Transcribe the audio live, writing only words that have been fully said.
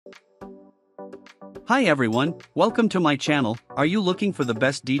Hi everyone, welcome to my channel. Are you looking for the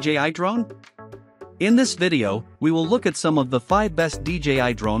best DJI drone? In this video, we will look at some of the 5 best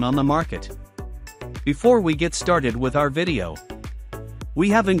DJI drone on the market. Before we get started with our video, we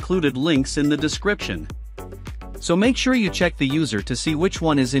have included links in the description. So make sure you check the user to see which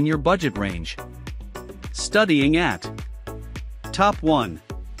one is in your budget range. Studying at Top 1.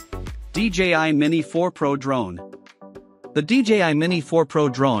 DJI Mini 4 Pro Drone. The DJI Mini 4 Pro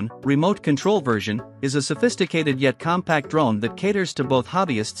drone, remote control version, is a sophisticated yet compact drone that caters to both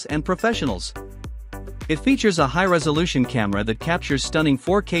hobbyists and professionals. It features a high-resolution camera that captures stunning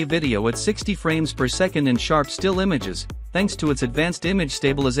 4K video at 60 frames per second in sharp still images, thanks to its advanced image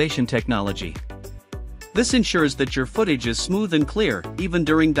stabilization technology. This ensures that your footage is smooth and clear, even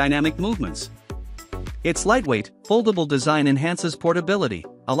during dynamic movements. Its lightweight, foldable design enhances portability,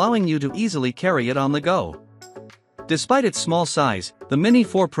 allowing you to easily carry it on the go. Despite its small size, the Mini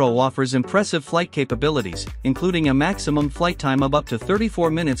 4 Pro offers impressive flight capabilities, including a maximum flight time of up to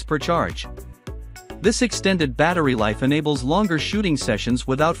 34 minutes per charge. This extended battery life enables longer shooting sessions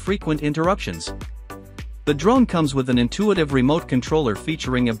without frequent interruptions. The drone comes with an intuitive remote controller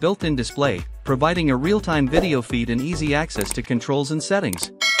featuring a built-in display, providing a real-time video feed and easy access to controls and settings.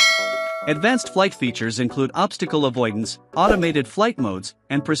 Advanced flight features include obstacle avoidance, automated flight modes,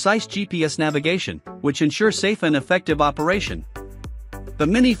 and precise GPS navigation, which ensure safe and effective operation. The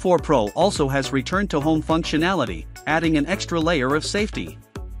Mini 4 Pro also has return-to-home functionality, adding an extra layer of safety.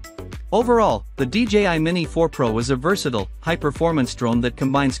 Overall, the DJI Mini 4 Pro is a versatile, high-performance drone that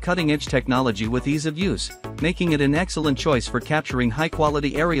combines cutting-edge technology with ease of use, making it an excellent choice for capturing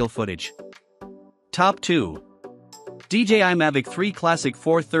high-quality aerial footage. Top 2. DJI Mavic 3 Classic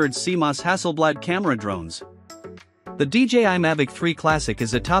 4/3 CMOS Hasselblad camera drones. The DJI Mavic 3 Classic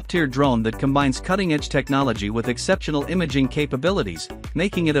is a top-tier drone that combines cutting-edge technology with exceptional imaging capabilities,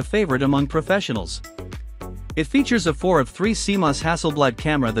 making it a favorite among professionals. It features a 4/3 CMOS Hasselblad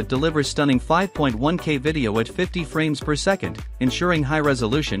camera that delivers stunning 5.1K video at 50 frames per second, ensuring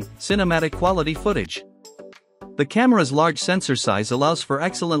high-resolution, cinematic quality footage. The camera's large sensor size allows for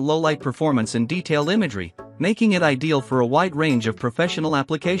excellent low-light performance and detailed imagery, making it ideal for a wide range of professional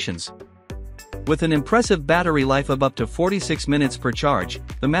applications. With an impressive battery life of up to 46 minutes per charge,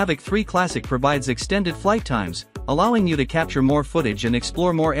 the Mavic 3 Classic provides extended flight times, allowing you to capture more footage and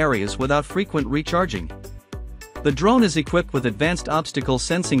explore more areas without frequent recharging. The drone is equipped with advanced obstacle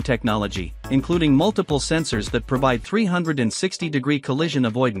sensing technology, including multiple sensors that provide 360-degree collision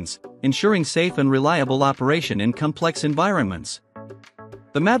avoidance, ensuring safe and reliable operation in complex environments.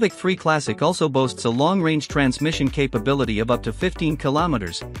 The Mavic 3 Classic also boasts a long-range transmission capability of up to 15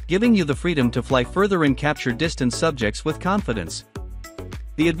 kilometers, giving you the freedom to fly further and capture distant subjects with confidence.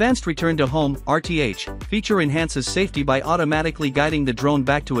 The advanced return-to-home (RTH) feature enhances safety by automatically guiding the drone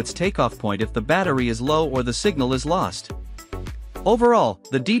back to its takeoff point if the battery is low or the signal is lost. Overall,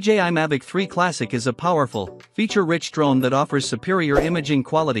 the DJI Mavic 3 Classic is a powerful, feature-rich drone that offers superior imaging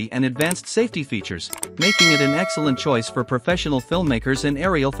quality and advanced safety features, making it an excellent choice for professional filmmakers and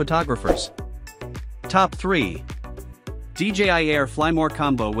aerial photographers. Top 3. DJI Air Fly More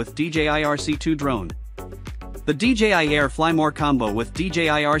Combo with DJI RC2 Drone. The DJI Air Fly More Combo with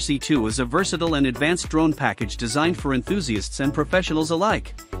DJI RC2 is a versatile and advanced drone package designed for enthusiasts and professionals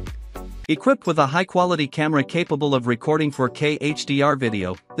alike. Equipped with a high-quality camera capable of recording 4K HDR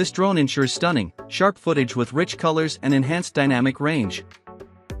video, this drone ensures stunning, sharp footage with rich colors and enhanced dynamic range.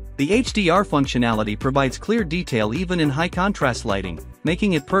 The HDR functionality provides clear detail even in high-contrast lighting,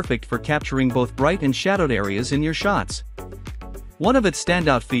 making it perfect for capturing both bright and shadowed areas in your shots. One of its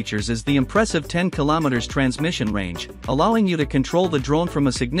standout features is the impressive 10 km transmission range, allowing you to control the drone from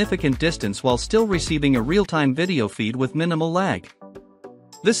a significant distance while still receiving a real-time video feed with minimal lag.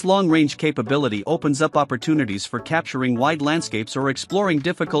 This long-range capability opens up opportunities for capturing wide landscapes or exploring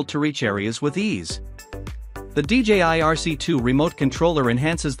difficult-to-reach areas with ease. The DJI RC2 remote controller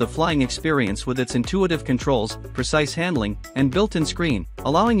enhances the flying experience with its intuitive controls, precise handling, and built-in screen,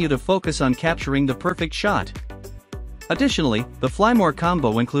 allowing you to focus on capturing the perfect shot. Additionally, the Fly More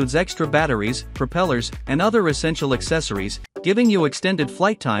combo includes extra batteries, propellers, and other essential accessories, giving you extended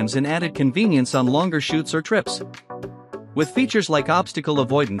flight times and added convenience on longer shoots or trips. With features like obstacle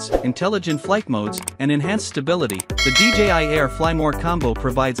avoidance, intelligent flight modes, and enhanced stability, the DJI Air Fly More combo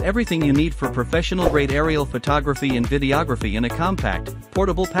provides everything you need for professional-grade aerial photography and videography in a compact,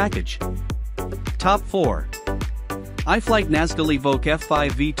 portable package. Top 4. iFlight Nazgul Evoque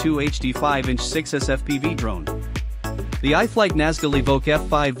F5 V2 HD 5" 6S FPV Drone. The iFlight Nazgul Evoque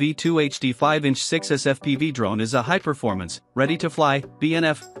F5 V2 HD 5" 6S FPV drone is a high-performance, ready-to-fly,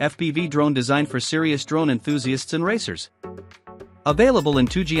 BNF, FPV drone designed for serious drone enthusiasts and racers. Available in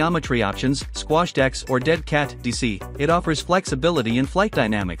two geometry options, squashed X or dead cat DC, it offers flexibility in flight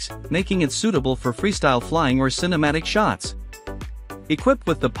dynamics, making it suitable for freestyle flying or cinematic shots. Equipped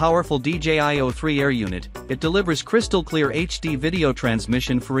with the powerful DJI O3 Air unit, it delivers crystal-clear HD video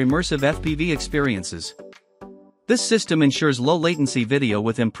transmission for immersive FPV experiences. This system ensures low-latency video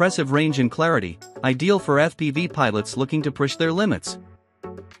with impressive range and clarity, ideal for FPV pilots looking to push their limits.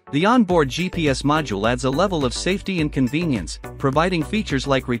 The onboard GPS module adds a level of safety and convenience, providing features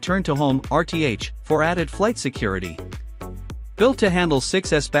like Return to Home (RTH) for added flight security. Built to handle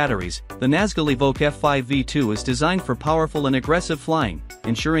 6S batteries, the Nazgul Evoque F5 V2 is designed for powerful and aggressive flying,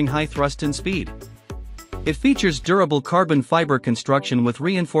 ensuring high thrust and speed. It features durable carbon fiber construction with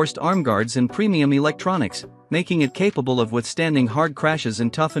reinforced arm guards and premium electronics, making it capable of withstanding hard crashes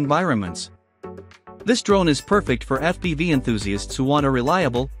in tough environments. This drone is perfect for FPV enthusiasts who want a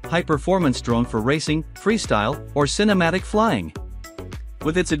reliable, high-performance drone for racing, freestyle, or cinematic flying.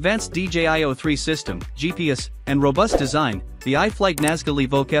 With its advanced DJI O3 system, GPS, and robust design, the iFlight Nazgul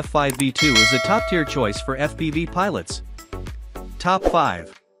Evoque F5 V2 is a top-tier choice for FPV pilots. Top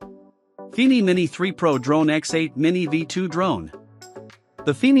 5. FIMI Mini 3 Pro Drone X8 Mini V2 Drone.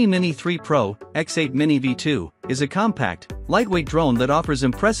 The FIMI Mini 3 Pro X8 Mini V2 is a compact, lightweight drone that offers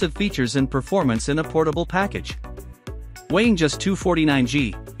impressive features and performance in a portable package. Weighing just 249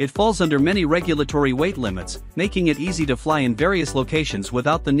 g, it falls under many regulatory weight limits, making it easy to fly in various locations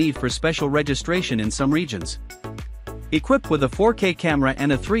without the need for special registration in some regions. Equipped with a 4K camera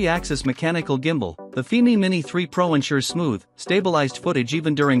and a 3-axis mechanical gimbal, the FIMI Mini 3 Pro ensures smooth, stabilized footage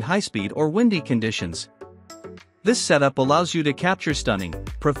even during high-speed or windy conditions. This setup allows you to capture stunning,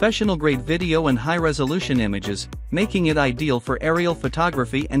 professional-grade video and high-resolution images, making it ideal for aerial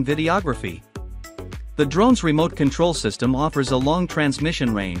photography and videography. The drone's remote control system offers a long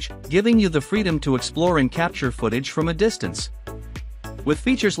transmission range, giving you the freedom to explore and capture footage from a distance. With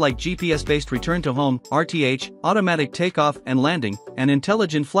features like GPS-based return to home, RTH, automatic takeoff and landing, and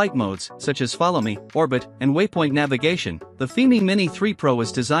intelligent flight modes, such as Follow Me, Orbit, and Waypoint navigation, the FIMI Mini 3 Pro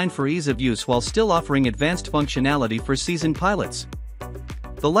is designed for ease of use while still offering advanced functionality for seasoned pilots.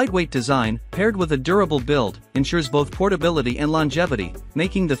 The lightweight design, paired with a durable build, ensures both portability and longevity,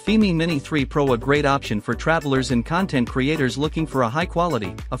 making the FIMI Mini 3 Pro a great option for travelers and content creators looking for a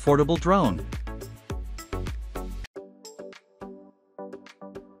high-quality, affordable drone.